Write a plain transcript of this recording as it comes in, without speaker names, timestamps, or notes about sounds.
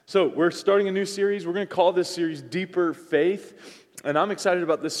So we're starting a new series. We're going to call this series Deeper Faith. And I'm excited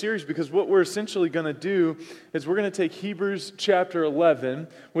about this series because what we're essentially going to do is we're going to take Hebrews chapter 11,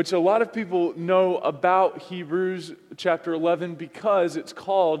 which a lot of people know about Hebrews chapter 11 because it's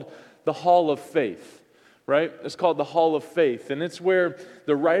called the Hall of Faith, right? It's called the Hall of Faith. And it's where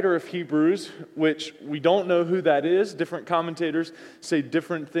the writer of Hebrews, which we don't know who that is, different commentators say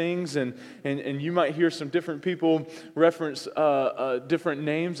different things, and you might hear some different people reference different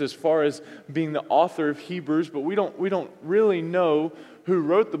names as far as being the author of Hebrews, but we don't really know who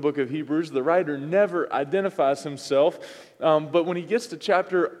wrote the book of Hebrews. The writer never identifies himself, but when he gets to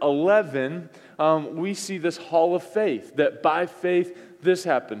chapter 11, we see this Hall of Faith, that by faith this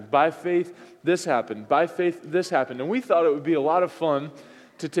happened, by faith this happened, by faith this happened. And we thought it would be a lot of fun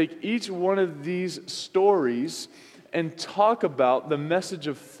to take each one of these stories and talk about the message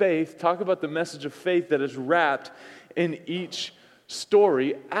of faith, that is wrapped in each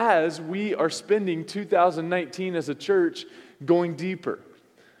story as we are spending 2019 as a church going deeper,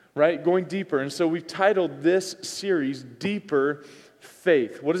 right? Going deeper. And so we've titled this series, Deeper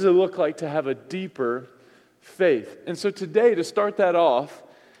Faith. What does it look like to have a deeper faith? And so today, to start that off,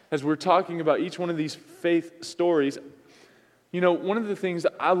 as we're talking about each one of these faith stories, one of the things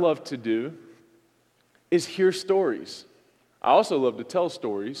that I love to do is hear stories. I also love to tell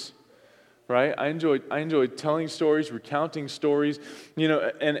stories, right? I enjoy telling stories, recounting stories,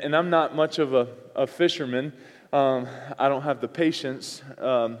 and I'm not much of a fisherman. I don't have the patience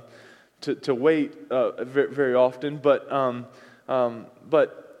to wait very often, but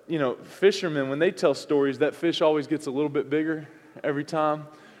fishermen, when they tell stories, that fish always gets a little bit bigger every time.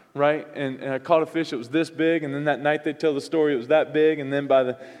 Right? And I caught a fish, it was this big, and then that night they tell the story, it was that big, and then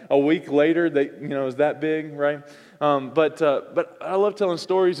a week later, it was that big, right? But I love telling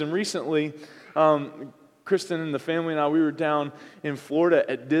stories, and recently, Kristen and the family and I, we were down in Florida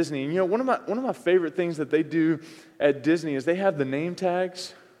at Disney, and one of my favorite things that they do at Disney is they have the name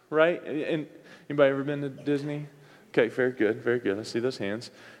tags, right? And anybody ever been to Disney? Okay, very good, I see those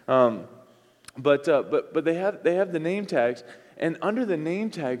hands. But they have the name tags. And under the name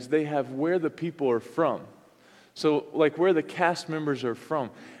tags, they have where the people are from. So, like where the cast members are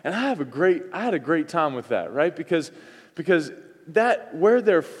from. And I had a great time with that, right? Because that where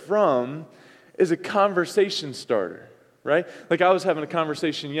they're from is a conversation starter, right? Like I was having a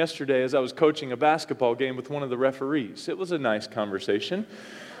conversation yesterday as I was coaching a basketball game with one of the referees. It was a nice conversation.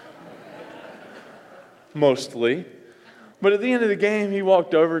 Mostly. But at the end of the game, he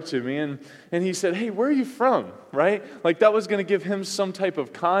walked over to me and he said, "Hey, where are you from?" Right? Like that was going to give him some type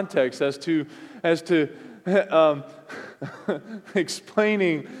of context as to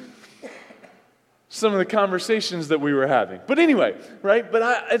explaining some of the conversations that we were having. But anyway, right? But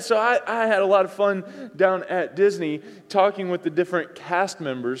I had a lot of fun down at Disney talking with the different cast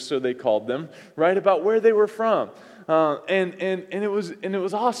members, so they called them, right, about where they were from. And it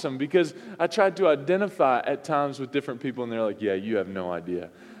was awesome because I tried to identify at times with different people, and they're like, "Yeah, you have no idea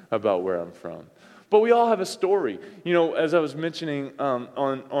about where I'm from." But we all have a story. As I was mentioning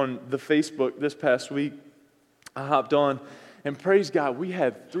on the Facebook this past week, I hopped on, and praise God, we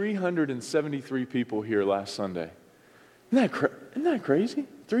had 373 people here last Sunday. Isn't that crazy?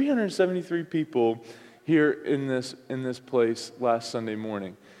 373 people here in this place last Sunday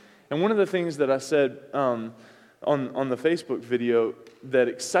morning. And one of the things that I said on the Facebook video that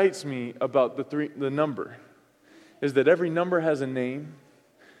excites me about the number is that every number has a name,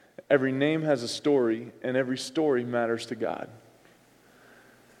 every name has a story, and every story matters to God.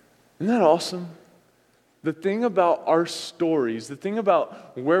 Isn't that awesome? The thing about our stories, the thing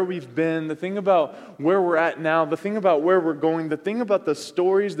about where we've been, the thing about where we're at now, the thing about where we're going, the thing about the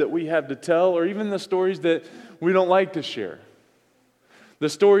stories that we have to tell, or even the stories that we don't like to share, the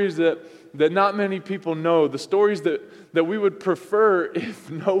stories that not many people know, the stories that we would prefer if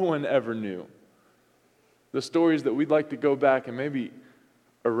no one ever knew, the stories that we'd like to go back and maybe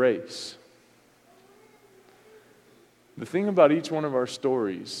erase. The thing about each one of our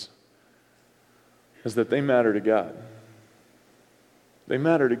stories is that they matter to God. They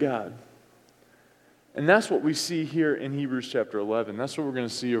matter to God. And that's what we see here in Hebrews chapter 11. That's what we're going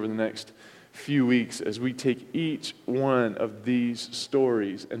to see over the next few weeks as we take each one of these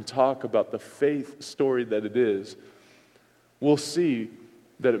stories and talk about the faith story that it is. We'll see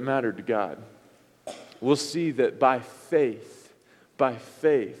that it mattered to God. We'll see that by faith,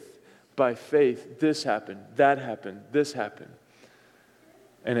 this happened, that happened, this happened.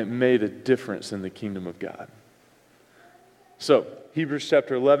 And it made a difference in the kingdom of God. So, Hebrews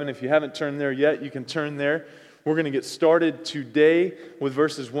chapter 11, if you haven't turned there yet, you can turn there. We're going to get started today with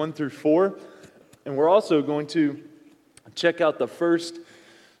verses 1 through 4. And we're also going to check out the first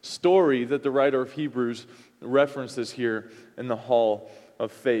story that the writer of Hebrews references here in the hall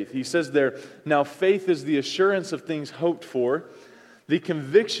of faith. He says there, now faith is the assurance of things hoped for, the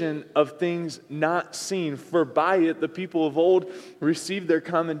conviction of things not seen. For by it the people of old received their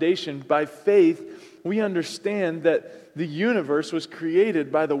commendation. By faith we understand that the universe was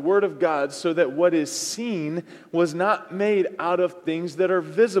created by the Word of God, so that what is seen was not made out of things that are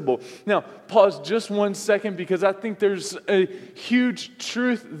visible. Now, pause just 1 second, because I think there's a huge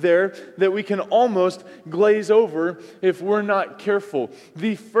truth there that we can almost glaze over if we're not careful.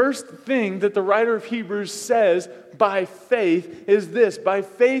 The first thing that the writer of Hebrews says by faith is this: by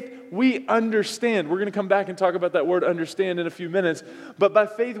faith we understand. We're going to come back and talk about that word understand in a few minutes. But by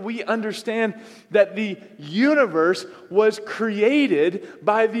faith we understand that the universe was created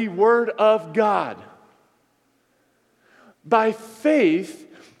by the Word of God. By faith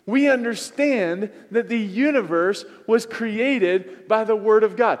we understand that the universe was created by the Word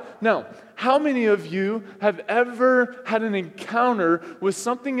of God. Now, how many of you have ever had an encounter with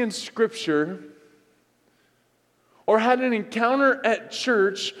something in Scripture, or had an encounter at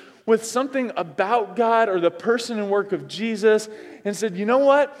church with something about God or the person and work of Jesus, and said, you know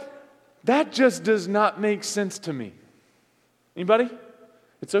what? That just does not make sense to me? Anybody?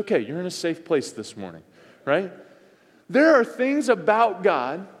 It's okay. You're in a safe place this morning, right? There are things about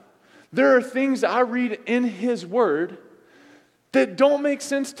God, there are things I read in His Word that don't make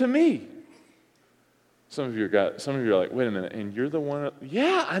sense to me. Some of you are like, wait a minute, and you're the one?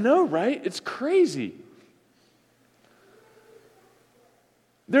 Yeah, I know, right? It's crazy.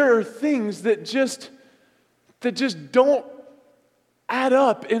 There are things that just don't add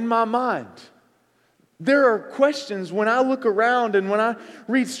up in my mind. There are questions when I look around and when I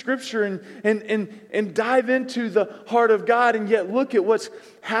read Scripture and dive into the heart of God, and yet look at what's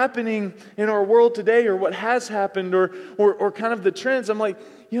happening in our world today, or what has happened, or kind of the trends. I'm like,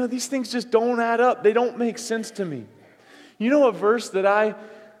 these things just don't add up. They don't make sense to me. You know, a verse that I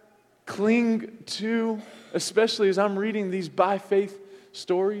cling to, especially as I'm reading these by faith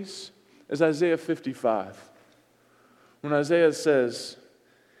stories, is Isaiah 55. When Isaiah says,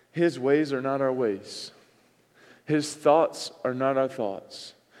 His ways are not our ways, His thoughts are not our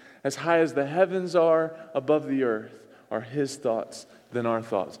thoughts. As high as the heavens are above the earth are His thoughts than our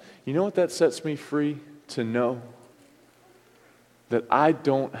thoughts. You know what that sets me free? To know that I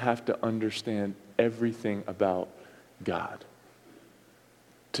don't have to understand everything about God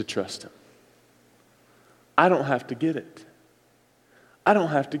to trust Him. I don't have to get it. I don't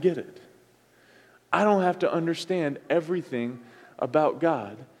have to get it. I don't have to understand everything about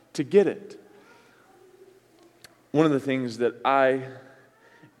God to get it. One of the things that I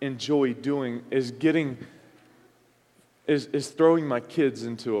enjoy doing is throwing my kids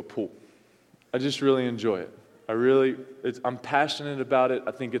into a pool. I just really enjoy it. I'm passionate about it.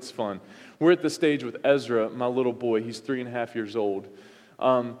 I think it's fun. We're at the stage with Ezra, my little boy. He's 3.5 years old,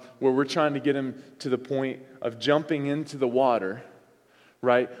 where we're trying to get him to the point of jumping into the water,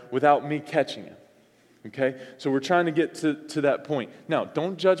 right, without me catching him. Okay? So we're trying to get to that point. Now,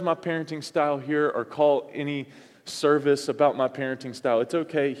 don't judge my parenting style here or call any service about my parenting style. It's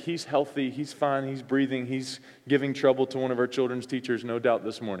okay. He's healthy. He's fine. He's breathing. He's giving trouble to one of our children's teachers, no doubt,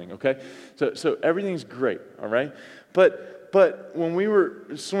 this morning. Okay? So everything's great, all right? But when we were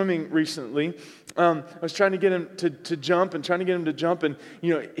swimming recently, I was trying to get him to jump and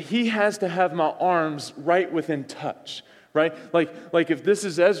he has to have my arms right within touch. Right? Like if this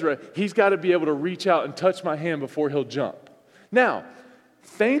is Ezra, he's got to be able to reach out and touch my hand before he'll jump. Now,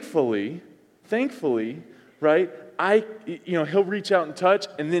 thankfully, right, he'll reach out and touch,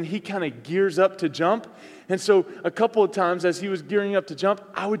 and then he kind of gears up to jump. And so a couple of times as he was gearing up to jump,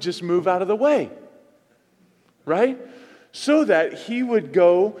 I would just move out of the way. Right? So that he would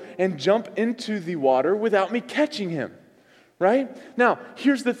go and jump into the water without me catching him. Right? Now,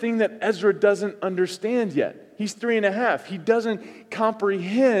 here's the thing that Ezra doesn't understand yet. He's 3.5. He doesn't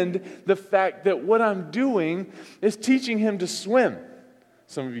comprehend the fact that what I'm doing is teaching him to swim.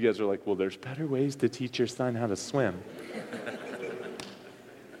 Some of you guys are like, well, there's better ways to teach your son how to swim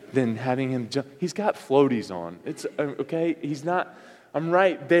than having him jump. He's got floaties on. It's okay. I'm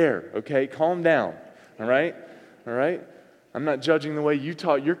right there. Okay, calm down. All right. I'm not judging the way you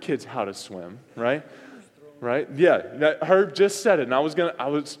taught your kids how to swim. Right. Right? Yeah, Herb just said it, and I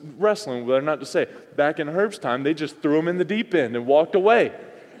was wrestling whether or not to say it. Back in Herb's time, they just threw him in the deep end and walked away.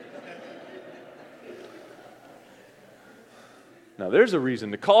 Now, there's a reason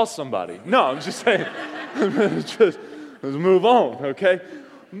to call somebody. No, I'm just saying, let's move on, okay?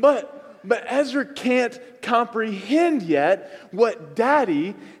 But Ezra can't comprehend yet what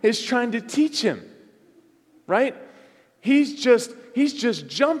Daddy is trying to teach him, right? He's just he's just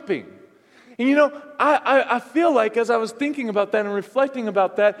jumping. And I feel like as I was thinking about that and reflecting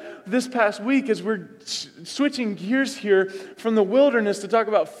about that this past week, as we're switching gears here from the wilderness to talk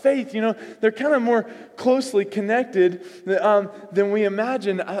about faith, they're kind of more closely connected than we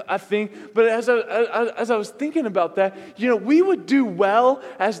imagine, I think. But as I was thinking about that, we would do well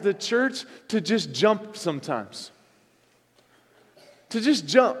as the church to just jump sometimes. To just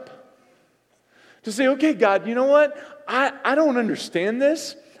jump. To say, okay, God, you know what? I don't understand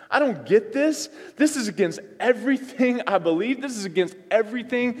this. I don't get this. This is against everything I believe. This is against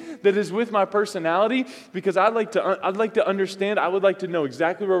everything that is with my personality, because I'd like to understand. I would like to know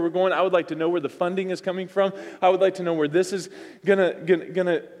exactly where we're going. I would like to know where the funding is coming from. I would like to know where this is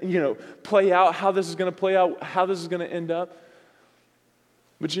gonna play out, how this is gonna play out, how this is gonna end up.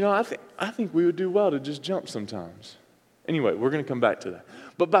 But I think we would do well to just jump sometimes. Anyway, we're gonna come back to that.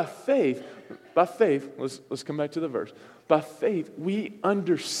 But by faith, let's come back to the verse. By faith, we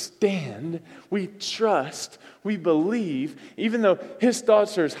understand, we trust, we believe, even though his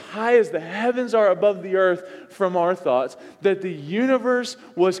thoughts are as high as the heavens are above the earth from our thoughts, that the universe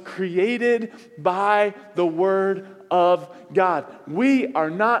was created by the word of God. We are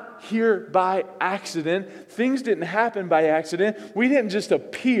not here by accident. Things didn't happen by accident. We didn't just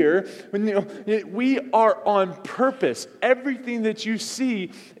appear. We are on purpose. Everything that you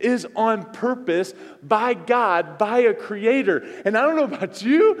see is on purpose by God, by a creator. And I don't know about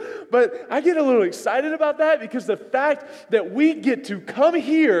you, but I get a little excited about that, because the fact that we get to come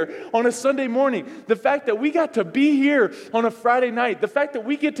here on a Sunday morning, the fact that we got to be here on a Friday night, the fact that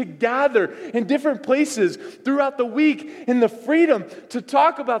we get to gather in different places throughout the week, and the freedom to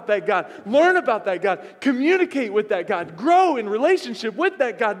talk about that God, learn about that God, communicate with that God, grow in relationship with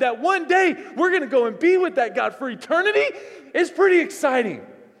that God, that one day we're going to go and be with that God for eternity, is pretty exciting.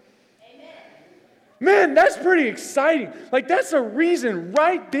 Man, that's pretty exciting. Like, that's a reason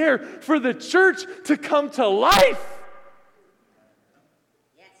right there for the church to come to life.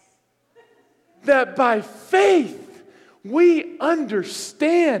 Yes. That by faith, we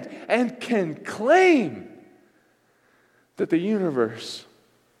understand and can claim that the universe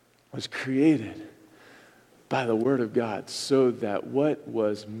was created by the Word of God, so that what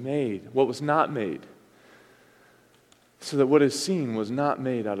was not made, so that what is seen was not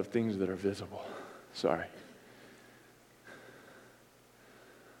made out of things that are visible.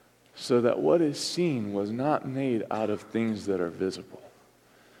 So that what is seen was not made out of things that are visible.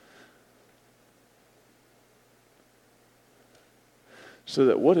 So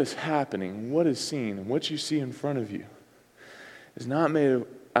that what is happening, what is seen, and what you see in front of you is not made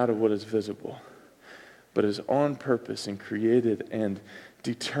out of what is visible, but is on purpose and created and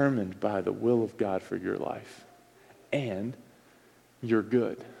determined by the will of God for your life. And you're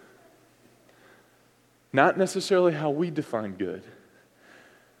good. Not necessarily how we define good,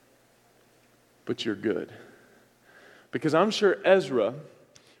 but you're good. Because I'm sure Ezra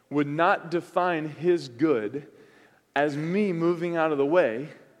would not define his good as me moving out of the way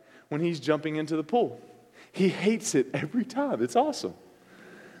when he's jumping into the pool. He hates it every time. It's awesome.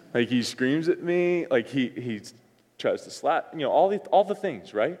 Like, he screams at me, like he tries to slap, all the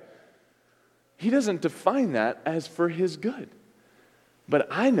things, right? He doesn't define that as for his good. But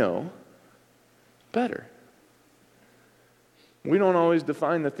I know better. We don't always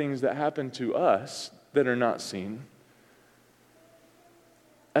define the things that happen to us that are not seen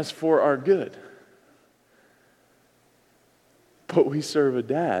as for our good. But we serve a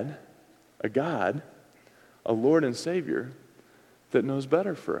dad, a God, a Lord and Savior that knows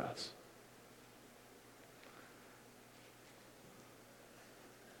better for us.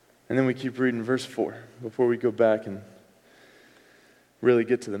 And then we keep reading verse 4 before we go back and really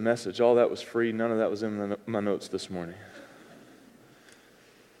get to the message. All that was free. None of that was in my notes this morning.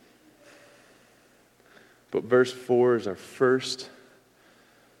 But verse 4 is our first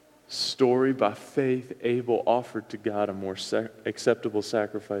story. By faith, Abel offered to God a more acceptable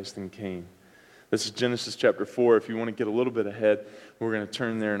sacrifice than Cain. This is Genesis chapter 4. If you want to get a little bit ahead, we're going to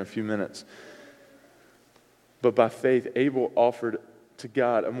turn there in a few minutes. But by faith, Abel offered to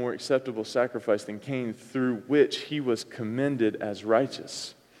God a more acceptable sacrifice than Cain, through which he was commended as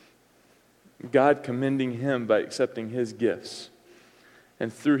righteous. God commending him by accepting his gifts.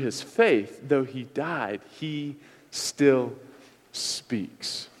 And through his faith, though he died, he still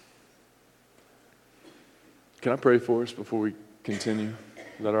speaks. Can I pray for us before we continue?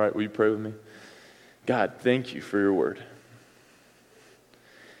 Is that all right? Will you pray with me? God, thank you for your word.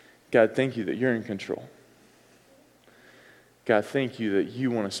 God, thank you that you're in control. God, thank you that you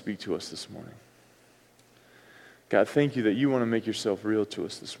want to speak to us this morning. God, thank you that you want to make yourself real to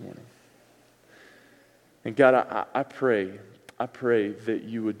us this morning. And God, I pray I pray that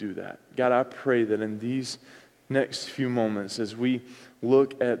you would do that. God, I pray that in these next few moments, as we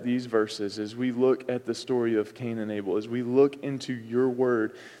look at these verses, as we look at the story of Cain and Abel, as we look into your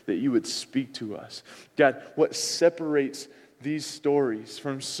word, that you would speak to us. God, what separates these stories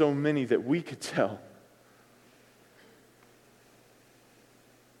from so many that we could tell?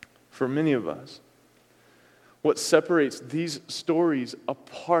 For many of us, what separates these stories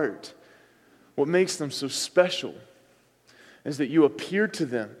apart, what makes them so special, is that you appeared to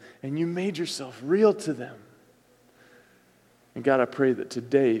them and you made yourself real to them. And God, I pray that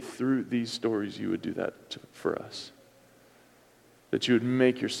today, through these stories, you would do that for us. That you would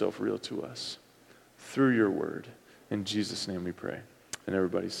make yourself real to us through your word. In Jesus' name we pray. And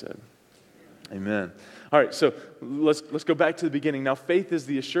everybody said, amen. All right, so let's go back to the beginning. Now, faith is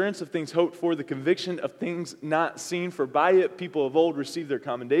the assurance of things hoped for, the conviction of things not seen. For by it, people of old received their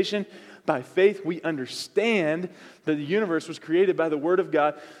commendation. By faith, we understand that the universe was created by the word of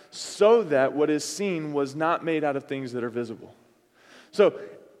God, so that what is seen was not made out of things that are visible. So,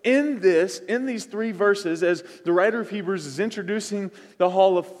 in these three verses, as the writer of Hebrews is introducing the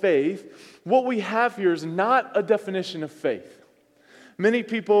hall of faith, what we have here is not a definition of faith. Many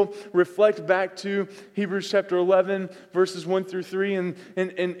people reflect back to Hebrews chapter 11, verses 1 through 3,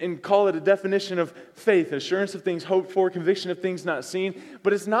 and call it a definition of faith, assurance of things hoped for, conviction of things not seen.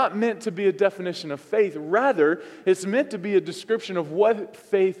 But it's not meant to be a definition of faith. Rather, it's meant to be a description of what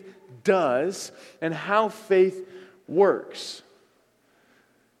faith does and how faith works.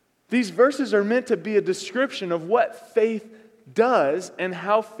 These verses are meant to be a description of what faith does and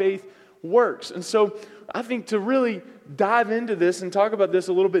how faith works. And so I think to really dive into this and talk about this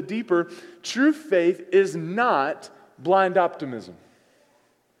a little bit deeper, true faith is not blind optimism.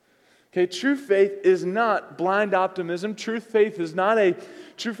 Okay, true faith is not blind optimism. True faith is not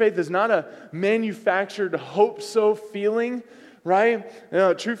a manufactured hope-so feeling, right?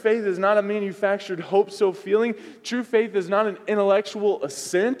 True faith is not a manufactured hope-so feeling. True faith is not an intellectual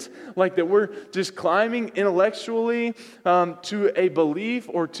ascent, like that we're just climbing intellectually to a belief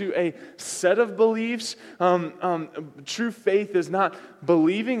or to a set of beliefs. True faith is not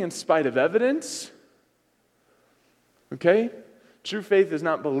believing in spite of evidence. Okay? True faith is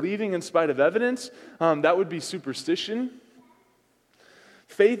not believing in spite of evidence. That would be superstition.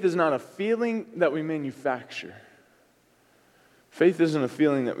 Faith is not a feeling that we manufacture. Faith isn't a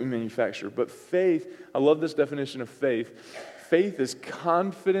feeling that we manufacture, but faith, I love this definition of faith. Faith is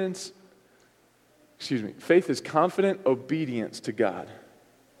confident obedience to God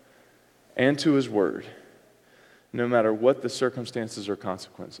and to His Word, no matter what the circumstances or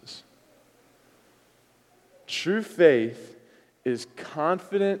consequences. True faith is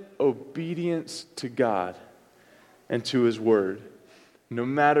confident obedience to God and to His Word, no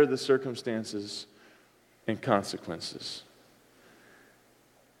matter the circumstances and consequences.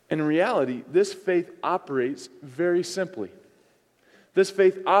 In reality, this faith operates very simply. This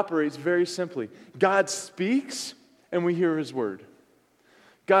faith operates very simply. God speaks, and we hear His word.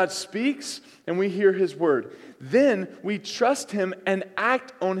 God speaks, and we hear His word. Then we trust Him and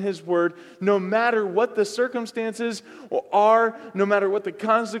act on His word, no matter what the circumstances are, no matter what the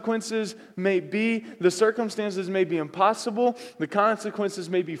consequences may be. The circumstances may be impossible. The consequences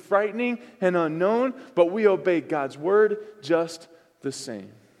may be frightening and unknown, but we obey God's word just the same.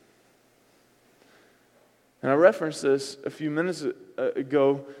 And I referenced this a few minutes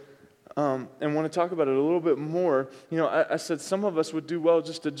ago and want to talk about it a little bit more. I said some of us would do well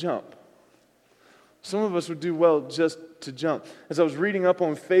just to jump. Some of us would do well just to jump. As I was reading up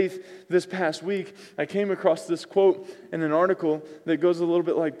on faith this past week, I came across this quote in an article that goes a little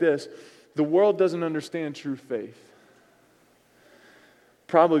bit like this. The world doesn't understand true faith.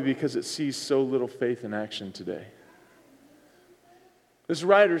 Probably because it sees so little faith in action today. This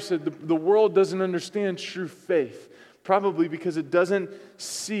writer said the world doesn't understand true faith, probably because it doesn't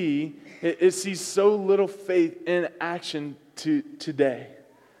see, it sees so little faith in action today.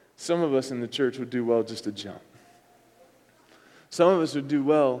 Some of us in the church would do well just to jump. Some of us would do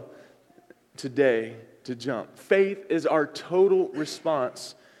well today to jump. Faith is our total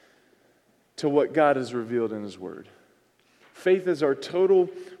response to what God has revealed in His Word. Faith is our total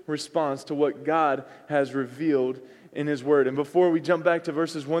response to what God has revealed in His Word. And before we jump back to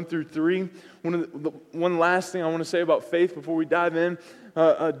verses 1 through 3, one last thing I want to say about faith before we dive in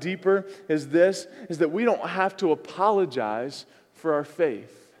deeper is that we don't have to apologize for our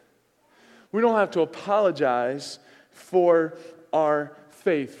faith. We don't have to apologize for our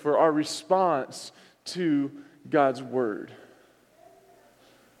faith, for our response to God's Word.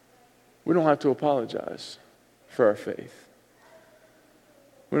 We don't have to apologize for our faith.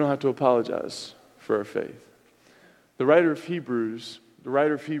 We don't have to apologize for our faith. The writer of Hebrews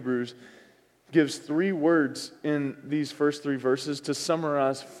gives 3 words in these first 3 verses to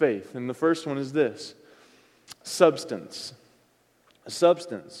summarize faith. And the first one is this: substance.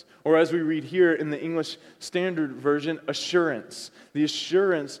 Substance. Or as we read here in the English Standard Version, assurance. The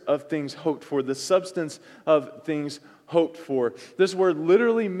assurance of things hoped for. The substance of things hoped for. This word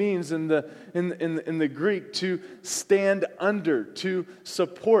literally means in the Greek to stand under, to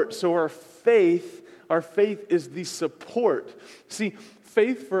support. So our faith is the support. See,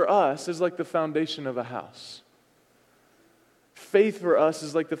 faith for us is like the foundation of a house. Faith for us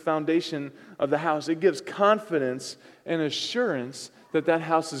is like the foundation of the house. It gives confidence and assurance that that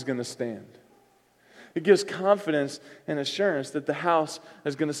house is going to stand. It gives confidence and assurance that the house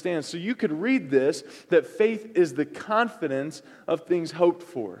is going to stand. So you could read this, that faith is the confidence of things hoped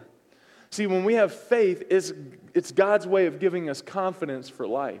for. See, when we have faith, it's God's way of giving us confidence for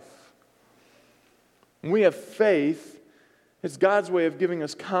life. When we have faith, it's God's way of giving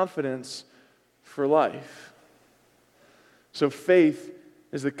us confidence for life. So faith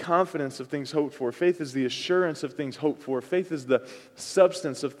is the confidence of things hoped for. Faith is the assurance of things hoped for. Faith is the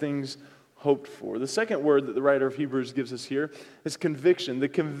substance of things hoped for. The second word that the writer of Hebrews gives us here is conviction. The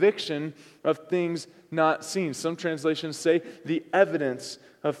conviction of things not seen. Some translations say the evidence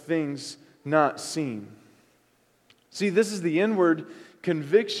of things not seen. See, this is the inward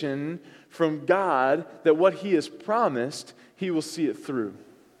conviction from God that what He has promised, He will see it through.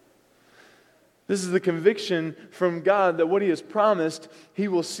 This is the conviction from God that what He has promised, He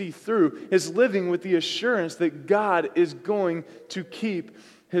will see through. Is living with the assurance that God is going to keep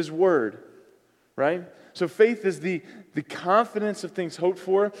His word. Right? So faith is the confidence of things hoped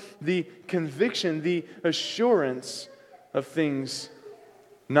for, the conviction, the assurance of things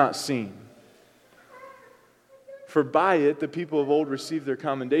not seen. For by it, the people of old received their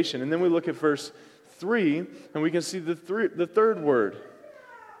commendation. And then we look at verse 3, and we can see the third word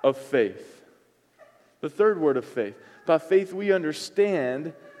of faith. The third word of faith. By faith, we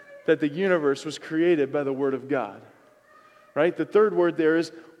understand that the universe was created by the word of God. Right? The third word there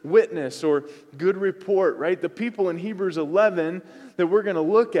is witness or good report, right? The people in Hebrews 11 that we're going to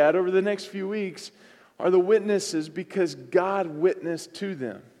look at over the next few weeks are the witnesses because God witnessed to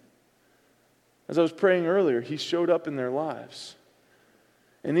them. As I was praying earlier, He showed up in their lives.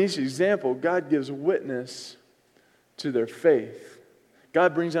 In each example, God gives witness to their faith.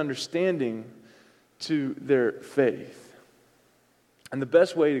 God brings understanding to their faith. And the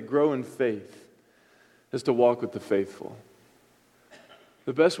best way to grow in faith is to walk with the faithful.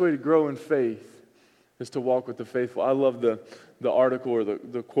 The best way to grow in faith is to walk with the faithful. I love the article or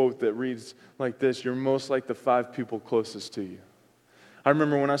the quote that reads like this: you're most like the 5 people closest to you. I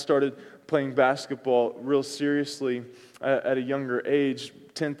remember when I started playing basketball real seriously at a younger age,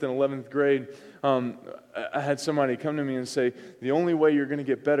 10th and 11th grade, I had somebody come to me and say, the only way you're going to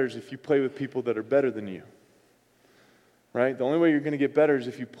get better is if you play with people that are better than you. Right? The only way you're going to get better is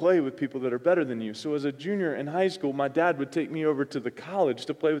if you play with people that are better than you. So as a junior in high school, my dad would take me over to the college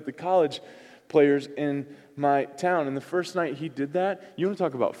to play with the college players in my town. And the first night he did that, you want to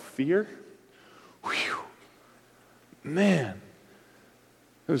talk about fear? Whew. Man,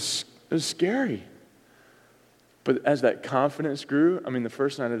 it was scary. But as that confidence grew, the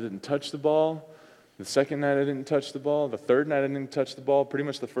first night I didn't touch the ball. The second night I didn't touch the ball. The third night I didn't touch the ball. Pretty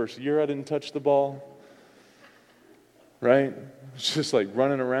much the first year I didn't touch the ball. Right? It's just like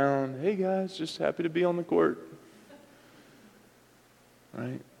running around. Hey guys, just happy to be on the court.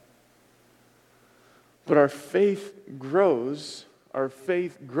 Right? But our faith grows. Our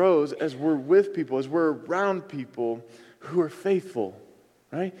faith grows as we're with people, as we're around people who are faithful.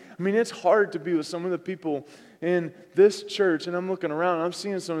 Right? It's hard to be with some of the people in this church, and I'm looking around and I'm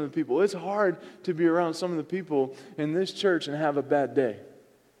seeing some of the people. It's hard to be around some of the people in this church and have a bad day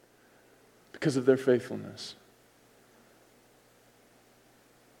because of their faithfulness.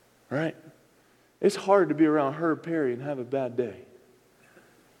 Right? It's hard to be around Herb Perry and have a bad day.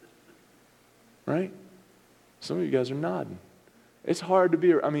 Right? Some of you guys are nodding. It's hard to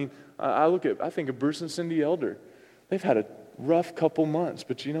be, I think of Bruce and Cindy Elder. They've had a rough couple months,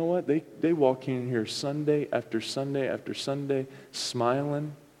 but you know what? They walk in here Sunday after Sunday after Sunday,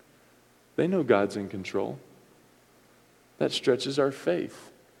 smiling. They know God's in control. That stretches our faith.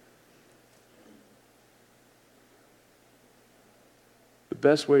 The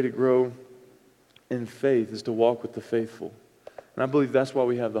best way to grow in faith is to walk with the faithful. And I believe that's why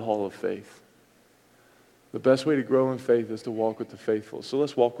we have the Hall of Faith. The best way to grow in faith is to walk with the faithful. So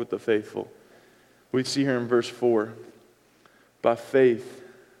let's walk with the faithful. We see here in verse 4, by faith,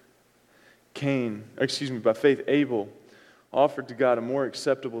 Abel offered to God a more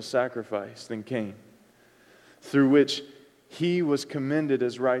acceptable sacrifice than Cain. through which he was commended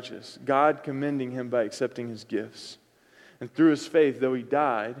as righteous, God commending him by accepting his gifts. And through his faith, though he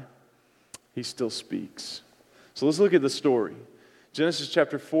died, he still speaks. So let's look at the story. Genesis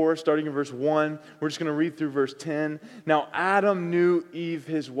chapter 4, starting in verse 1. We're just going to read through verse 10. Now Adam knew Eve,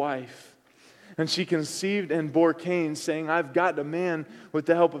 his wife, and she conceived and bore Cain, saying, I've got a man with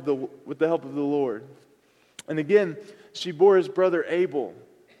the help of the Lord. And again, she bore his brother Abel.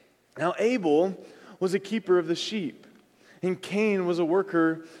 Now Abel was a keeper of the sheep, and Cain was a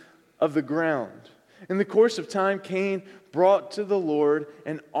worker of the ground. In the course of time, Cain brought to the Lord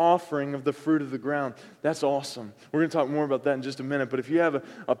an offering of the fruit of the ground. That's awesome. We're going to talk more about that in just a minute. But if you have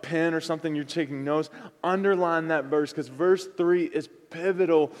a pen or something, you're taking notes, underline that verse, because verse 3 is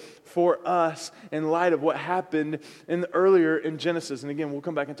pivotal for us in light of what happened earlier in Genesis. And again, we'll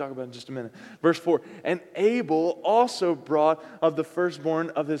come back and talk about it in just a minute. Verse 4, and Abel also brought of the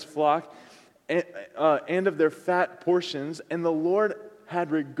firstborn of his flock and of their fat portions, and the Lord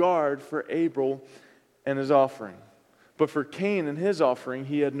had regard for Abel and his offering. But for Cain and his offering,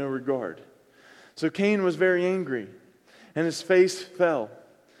 he had no regard. So Cain was very angry, and his face fell.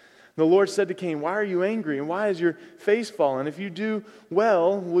 The Lord said to Cain, why are you angry, and why is your face fallen? If you do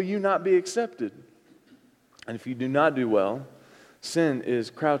well, will you not be accepted? And if you do not do well, sin is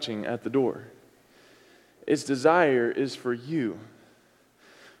crouching at the door. Its desire is for you,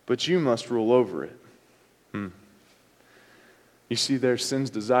 but you must rule over it. You see there, sin's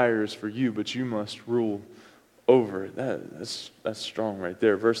desire is for you, but you must rule over it. That's strong right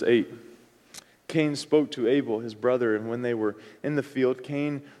there. Verse 8. Cain spoke to Abel, his brother, and when they were in the field,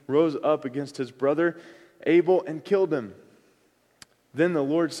 Cain rose up against his brother Abel and killed him. Then the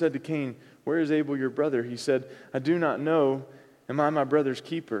Lord said to Cain, where is Abel your brother? He said, I do not know. Am I my brother's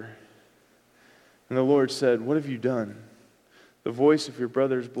keeper? And the Lord said, what have you done? The voice of your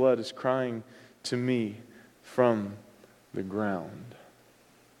brother's blood is crying to me from the ground.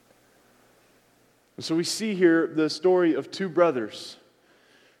 And so we see here the story of two brothers,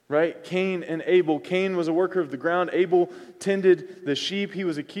 right? Cain and Abel. Cain was a worker of the ground. Abel tended the sheep. He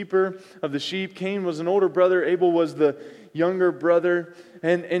was a keeper of the sheep. Cain was an older brother. Abel was the younger brother.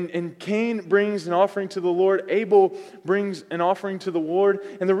 And Cain brings an offering to the Lord. Abel brings an offering to the Lord.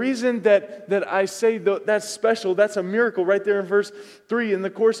 And the reason that I say that's special, that's a miracle right there in verse 3. In the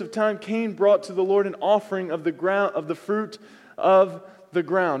course of time, Cain brought to the Lord an offering of the ground, of the fruit of the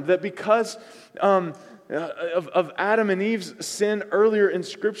ground. That because of Adam and Eve's sin earlier in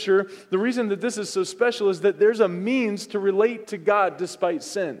Scripture, the reason that this is so special is that there's a means to relate to God despite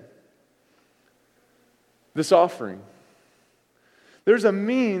sin. This offering. There's a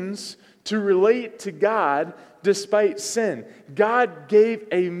means to relate to God despite sin. God gave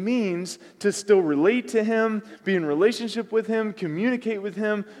a means to still relate to Him, be in relationship with Him, communicate with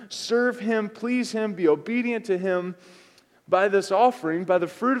Him, serve Him, please Him, be obedient to Him by this offering, by the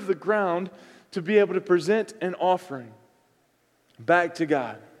fruit of the ground, to be able to present an offering back to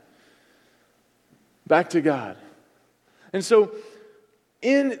God. Back to God. And so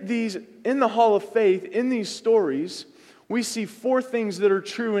in the Hall of Faith, in these stories, we see four things that are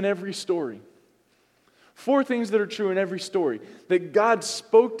true in every story. Four things that are true in every story. That God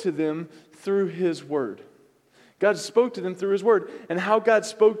spoke to them through His Word. God spoke to them through His Word. And how God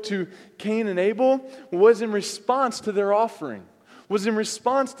spoke to Cain and Abel was in response to their offering. Was in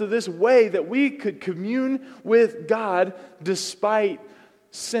response to this way that we could commune with God despite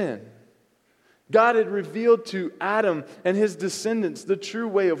sin. God had revealed to Adam and his descendants the true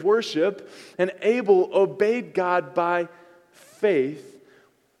way of worship, and Abel obeyed God by faith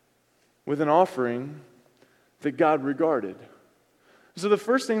with an offering that God regarded. So the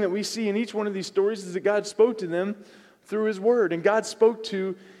first thing that we see in each one of these stories is that God spoke to them through His Word. And God spoke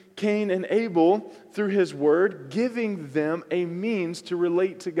to Cain and Abel through His Word, giving them a means to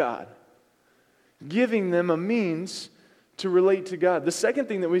relate to God. Giving them a means to relate to God. The second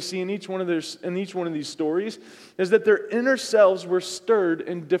thing that we see in each one of these stories is that their inner selves were stirred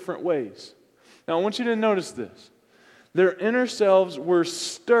in different ways. Now I want you to notice this. Their inner selves were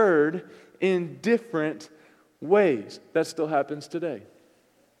stirred in different ways. That still happens today.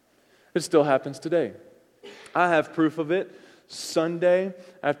 It still happens today. I have proof of it Sunday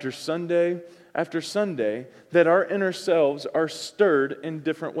after Sunday after Sunday that our inner selves are stirred in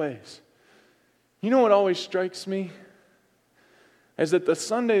different ways. You know what always strikes me? Is that the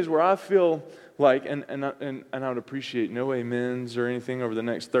Sundays where I feel like, and I would appreciate no amens or anything over the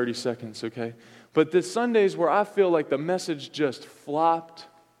next 30 seconds, okay? But the Sundays where I feel like the message just flopped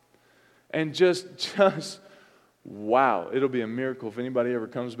and just wow, it'll be a miracle if anybody ever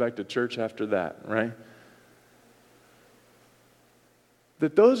comes back to church after that, right?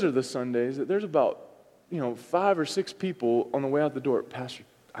 That those are the Sundays that there's about 5 or 6 people on the way out the door, Pastor,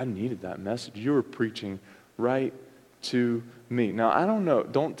 I needed that message. You were preaching right to me. Now, I don't know.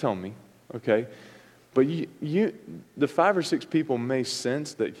 Don't tell me, okay? But the 5 or 6 people may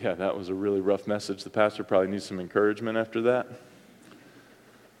sense that, yeah, that was a really rough message. The pastor probably needs some encouragement after that.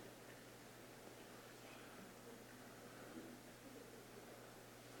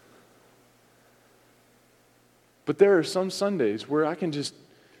 But there are some Sundays where I can just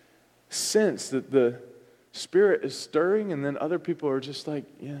sense that the Spirit is stirring, and then other people are just like,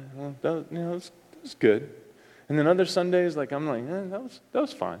 yeah, well, that was good. And then other Sundays, I'm like, that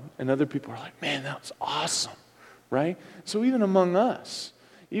was fine. And other people are like, man, that was awesome, right? So even among us,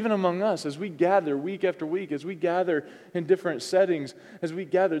 as we gather week after week, as we gather in different settings, as we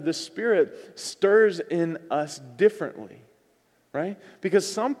gather, the Spirit stirs in us differently, right? Because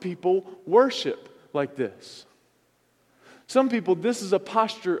some people worship like this. Some people, this is a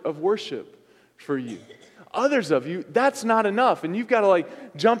posture of worship for you. Others of you, that's not enough. And you've got to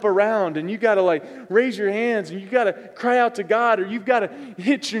jump around, and you've got to raise your hands, and you've got to cry out to God, or you've got to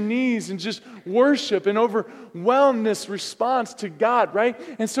hit your knees and just worship and overwhelm this response to God, right?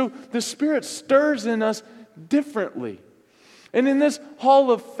 And so the Spirit stirs in us differently. And in this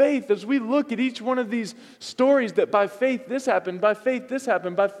hall of faith, as we look at each one of these stories that by faith this happened, by faith this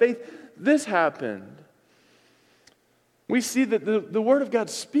happened, by faith this happened, we see that the Word of God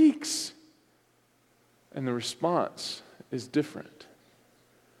speaks, and the response is different.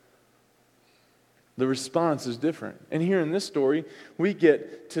 The response is different. And here in this story, we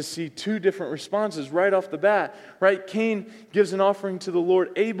get to see 2 different responses right off the bat, right? Cain gives an offering to the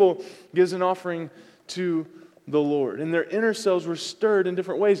Lord. Abel gives an offering to the Lord. And their inner selves were stirred in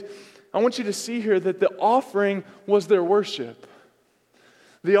different ways. I want you to see here that the offering was their worship.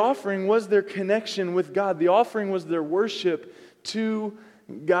 The offering was their connection with God. The offering was their worship to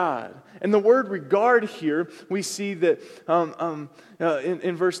God. And the word regard here, we see that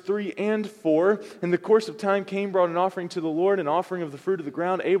in verse 3 and 4, in the course of time, Cain brought an offering to the Lord, an offering of the fruit of the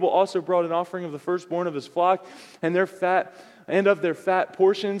ground. Abel also brought an offering of the firstborn of his flock and their fat and of their fat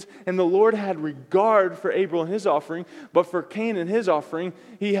portions. And the Lord had regard for Abel and his offering, but for Cain and his offering,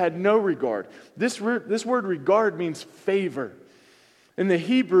 he had no regard. This word regard means favor. In the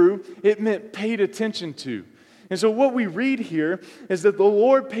Hebrew, it meant paid attention to. And so what we read here is that the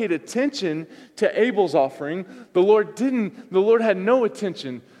Lord paid attention to Abel's offering. The Lord didn't. The Lord had no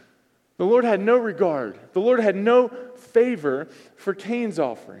attention. The Lord had no regard. The Lord had no favor for Cain's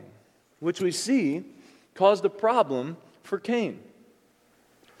offering, which we see caused a problem for Cain.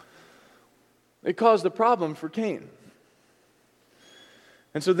 It caused a problem for Cain.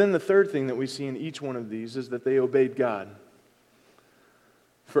 And so then the third thing that we see in each one of these is that they obeyed God.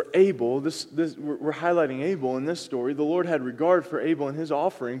 For Abel, we're highlighting Abel in this story. The Lord had regard for Abel and his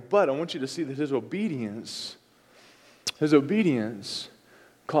offering, but I want you to see that his obedience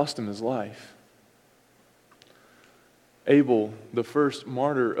cost him his life. Abel, the first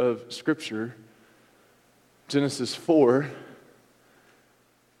martyr of Scripture, Genesis 4,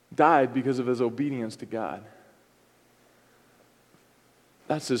 died because of his obedience to God.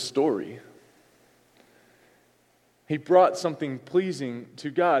 That's his story. He brought something pleasing to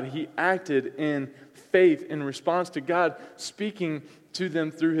God. He acted in faith in response to God speaking to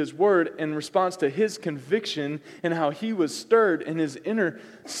them through His Word, in response to His conviction and how he was stirred in his inner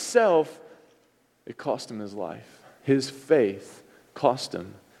self. It cost him his life. His faith cost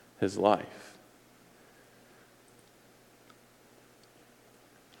him his life.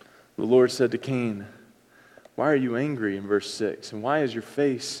 The Lord said to Cain, "Why are you angry?" in verse 6. "And why is your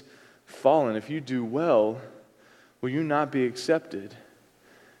face fallen? If you do well, will you not be accepted?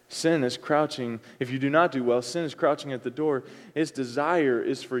 Sin is crouching. If you do not do well, sin is crouching at the door. Its desire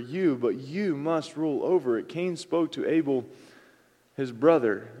is for you, but you must rule over it." Cain spoke to Abel, his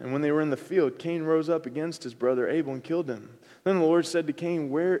brother. And when they were in the field, Cain rose up against his brother Abel and killed him. Then the Lord said to Cain,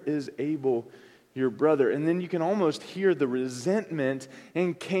 "Where is Abel, your brother?" And then you can almost hear the resentment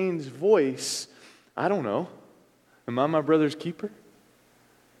in Cain's voice. "I don't know. Am I my brother's keeper?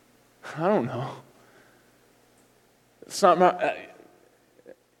 I don't know. It's not my...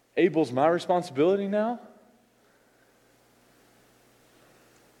 Abel's my responsibility now?"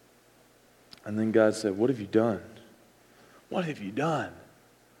 And then God said, "What have you done? What have you done?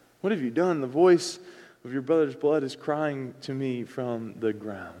 What have you done? The voice of your brother's blood is crying to me from the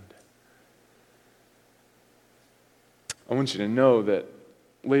ground." I want you to know that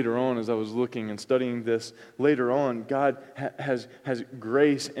later on, as I was looking and studying this, later on, God has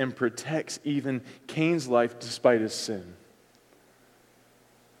grace and protects even Cain's life despite his sin.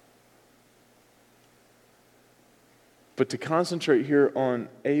 But to concentrate here on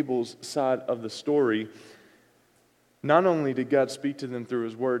Abel's side of the story, not only did God speak to them through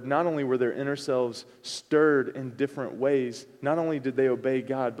His Word, not only were their inner selves stirred in different ways, not only did they obey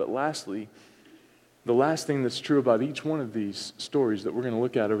God, but lastly, the last thing that's true about each one of these stories that we're going to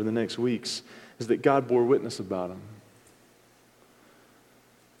look at over the next weeks is that God bore witness about them.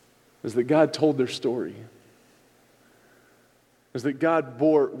 Is that God told their story. Is that God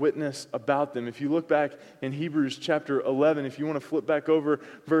bore witness about them. If you look back in Hebrews chapter 11, if you want to flip back over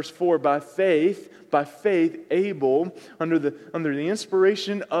verse 4, by faith, Abel, under the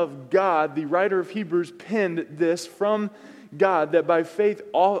inspiration of God, the writer of Hebrews penned this from God, that by faith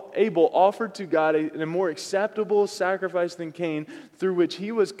Abel offered to God a more acceptable sacrifice than Cain, through which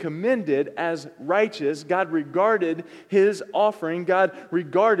he was commended as righteous. God regarded his offering. God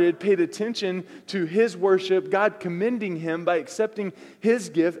paid attention to his worship. God commending him by accepting his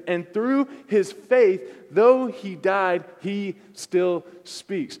gift. And through his faith, though he died, he still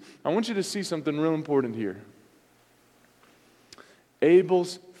speaks. I want you to see something real important here.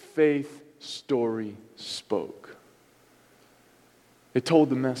 Abel's faith story spoke. It told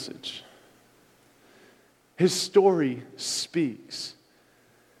the message. His story speaks.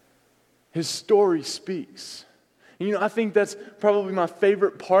 His story speaks. And I think that's probably my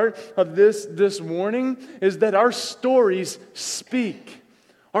favorite part of this morning is that our stories speak.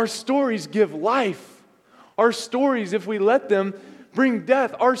 Our stories give life. Our stories, if we let them, bring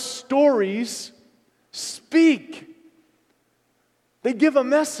death. Our stories speak. They give a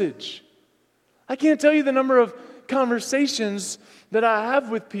message. I can't tell you the number of conversations that I have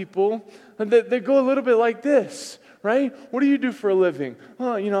with people that go a little bit like this, right? What do you do for a living?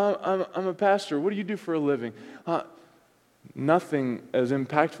 Oh, I'm a pastor. What do you do for a living? Nothing as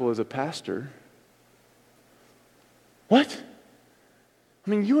impactful as a pastor. What? I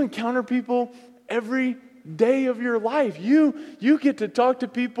mean, you encounter people every day of your life. You get to talk to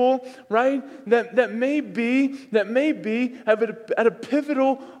people, right? That may be at a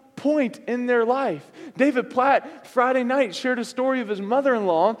pivotal point in their life. David Platt, Friday night, shared a story of his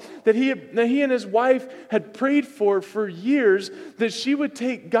mother-in-law that he and his wife had prayed for years, that she would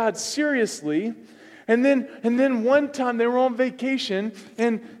take God seriously. And then one time they were on vacation,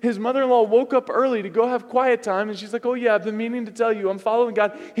 and his mother-in-law woke up early to go have quiet time, and she's like, "Oh yeah, I've been meaning to tell you, I'm following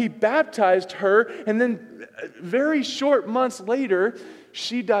God." He baptized her, and then very short months later,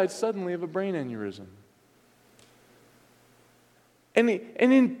 she died suddenly of a brain aneurysm.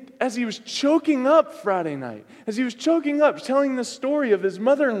 As he was choking up Friday night, as he was choking up, telling the story of his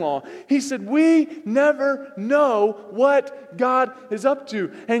mother-in-law, he said, "We never know what God is up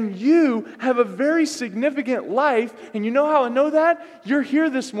to. And you have a very significant life. And you know how I know that? You're here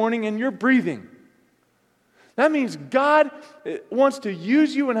this morning and you're breathing. That means God wants to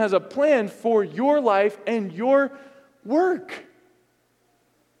use you and has a plan for your life and your work.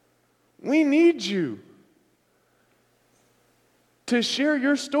 We need you to share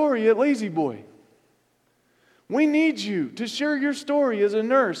your story at Lazy Boy. We need you to share your story as a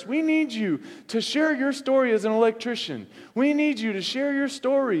nurse. We need you to share your story as an electrician. We need you to share your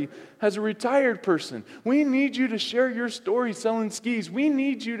story as a retired person. We need you to share your story selling skis. We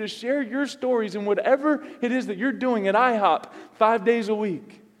need you to share your stories in whatever it is that you're doing at IHOP 5 days a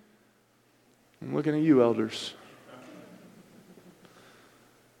week. I'm looking at you, elders.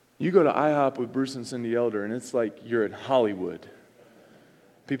 You go to IHOP with Bruce and Cindy Elder, and it's like you're in Hollywood.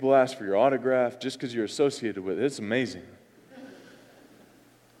 People ask for your autograph just because you're associated with it. It's amazing.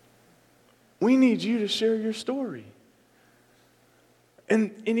 We need you to share your story.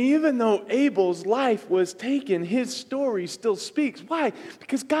 And even though Abel's life was taken, his story still speaks. Why?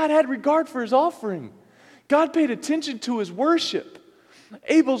 Because God had regard for his offering. God paid attention to his worship.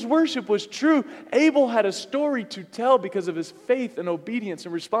 Abel's worship was true. Abel had a story to tell because of his faith and obedience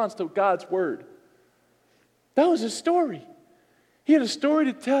in response to God's word. That was his story. He had a story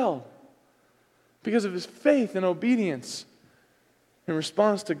to tell because of his faith and obedience in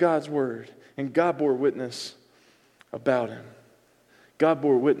response to God's word. And God bore witness about him. God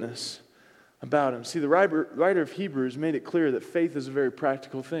bore witness about him. See, the writer of Hebrews made it clear that faith is a very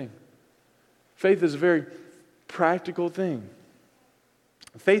practical thing. Faith is a very practical thing.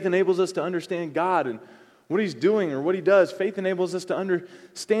 Faith enables us to understand God and what he's doing or what he does. Faith enables us to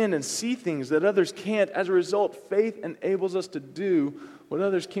understand and see things that others can't. As a result, faith enables us to do what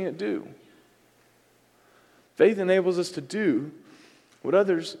others can't do. Faith enables us to do what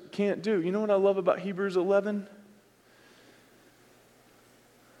others can't do. You know what I love about Hebrews 11?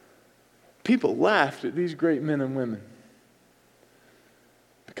 People laughed at these great men and women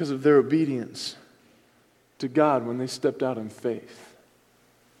because of their obedience to God when they stepped out in faith.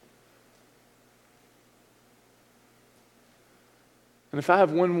 And if I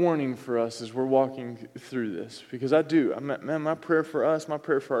have one warning for us as we're walking through this, because I do, man, my prayer for us, my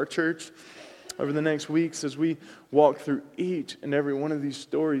prayer for our church over the next weeks as we walk through each and every one of these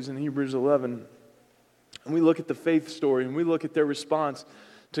stories in Hebrews 11, and we look at the faith story and we look at their response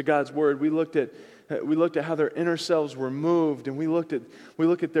to God's word. We looked at how their inner selves were moved, and we look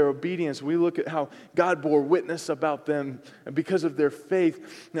at their obedience. We look at how God bore witness about them because of their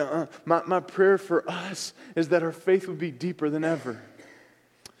faith. Now, my prayer for us is that our faith would be deeper than ever.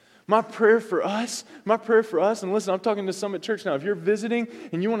 My prayer for us, and listen, I'm talking to Summit Church now. If you're visiting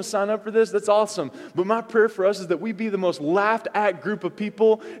and you want to sign up for this, that's awesome. But my prayer for us is that we be the most laughed at group of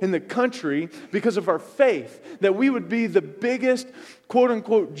people in the country because of our faith. That we would be the biggest, quote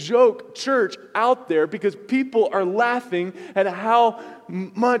unquote, joke church out there because people are laughing at how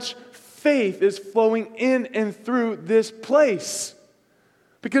much faith is flowing in and through this place.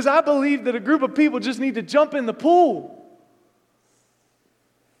 Because I believe that a group of people just need to jump in the pool.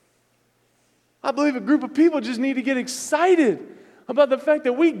 I believe a group of people just need to get excited about the fact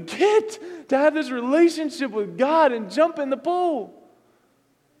that we get to have this relationship with God and jump in the pool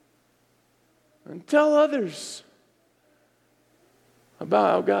and tell others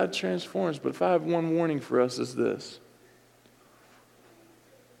about how God transforms. But if I have one warning for us, is this.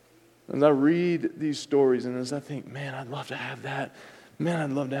 As I read these stories and as I think, man, I'd love to have that. Man,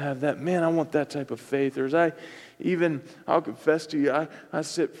 I'd love to have that. Man, I want that type of faith. Or as I'll confess to you, I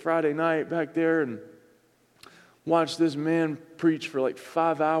sit Friday night back there and watch this man preach for like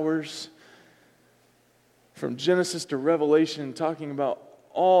 5 hours from Genesis to Revelation, talking about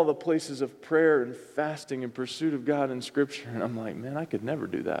all the places of prayer and fasting and pursuit of God in Scripture. And I'm like, man, I could never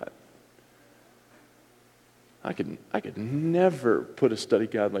do that. I could never put a study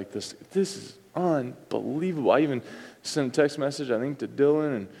guide like this. This is unbelievable. I even sent a text message, I think, to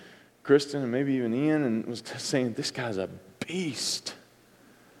Dylan and Kristen and maybe even Ian, and was saying, this guy's a beast.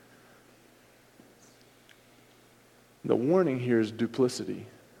 The warning here is duplicity.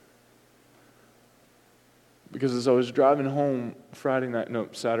 Because as I was driving home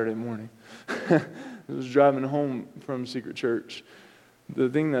Saturday morning, I was driving home from Secret Church, the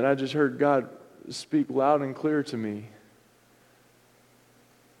thing that I just heard God speak loud and clear to me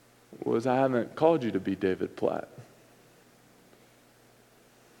was, I haven't called you to be David Platt.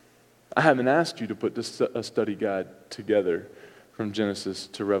 I haven't asked you to put a study guide together from Genesis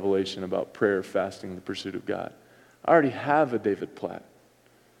to Revelation about prayer, fasting, the pursuit of God. I already have a David Platt.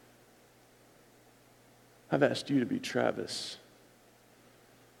 I've asked you to be Travis.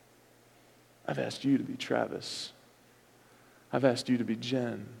 I've asked you to be Travis. I've asked you to be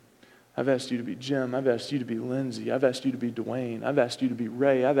Jen. I've asked you to be Jim. I've asked you to be Lindsay. I've asked you to be Dwayne. I've asked you to be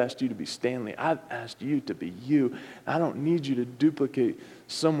Ray. I've asked you to be Stanley. I've asked you to be you. I don't need you to duplicate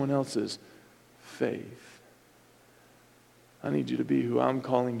someone else's faith. I need you to be who I'm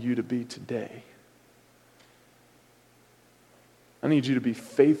calling you to be today. I need you to be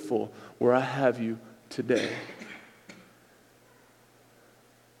faithful where I have you today.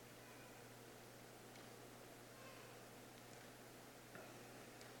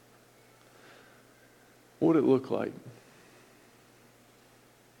 What would it look like?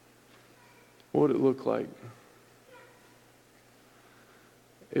 What would it look like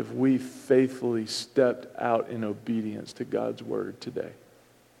if we faithfully stepped out in obedience to God's word today?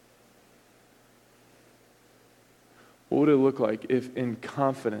 What would it look like if in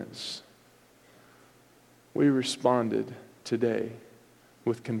confidence we responded today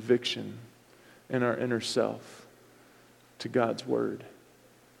with conviction in our inner self to God's word?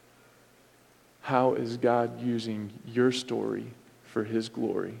 How is God using your story for His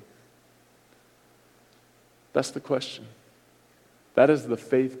glory? That's the question. That is the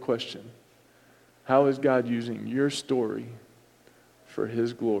faith question. How is God using your story for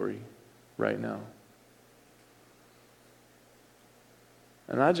His glory right now?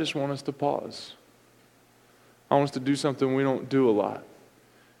 And I just want us to pause. I want us to do something we don't do a lot.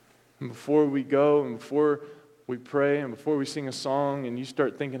 And before we go and before we pray and before we sing a song and you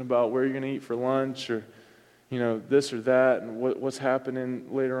start thinking about where you're going to eat for lunch or, this or that and what's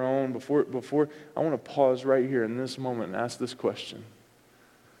happening later on, before I want to pause right here in this moment and ask this question.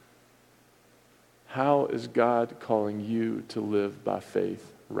 How is God calling you to live by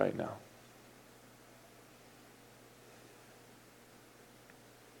faith right now?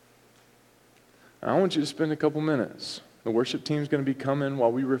 I want you to spend a couple minutes. The worship team's going to be coming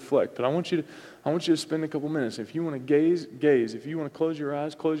while we reflect, but I want you to spend a couple minutes. If you want to gaze. If you want to close your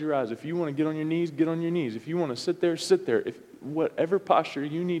eyes, close your eyes. If you want to get on your knees, get on your knees. If you want to sit there, sit there. whatever posture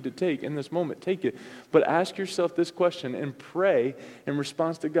you need to take in this moment, take it. But ask yourself this question and pray in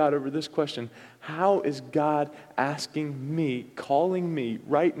response to God over this question. How is God asking me, calling me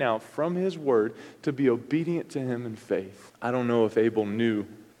right now from his word to be obedient to him in faith? I don't know if Abel knew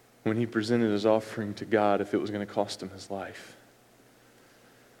when he presented his offering to God if it was going to cost him his life.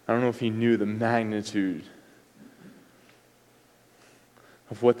 I don't know if he knew the magnitude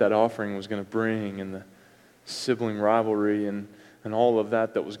of what that offering was going to bring and the sibling rivalry and all of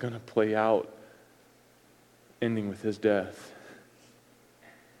that was going to play out, ending with his death.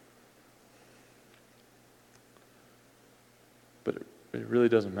 But it really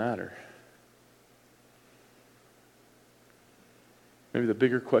doesn't matter. Maybe the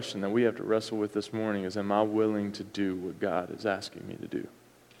bigger question that we have to wrestle with this morning is, am I willing to do what God is asking me to do?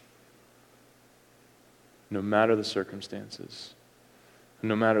 No matter the circumstances.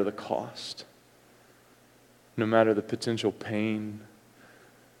 No matter the cost, no matter the potential pain,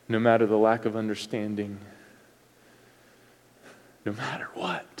 no matter the lack of understanding, no matter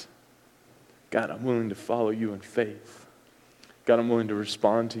what, God, I'm willing to follow you in faith. God, I'm willing to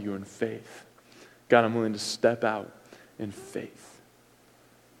respond to you in faith. God, I'm willing to step out in faith.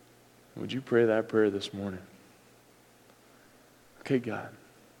 Would you pray that prayer this morning? Okay, God.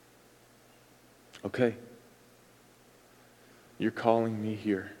 Okay. You're calling me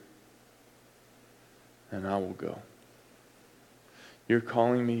here, and I will go. You're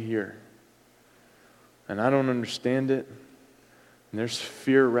calling me here, and I don't understand it, and there's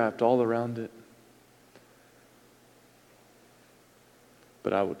fear wrapped all around it,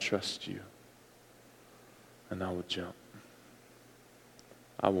 but I will trust you, and I will jump.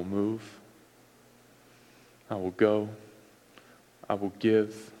 I will move. I will go. I will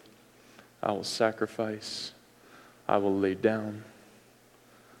give. I will sacrifice. I will lay down.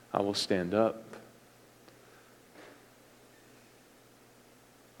 I will stand up.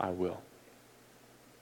 I will.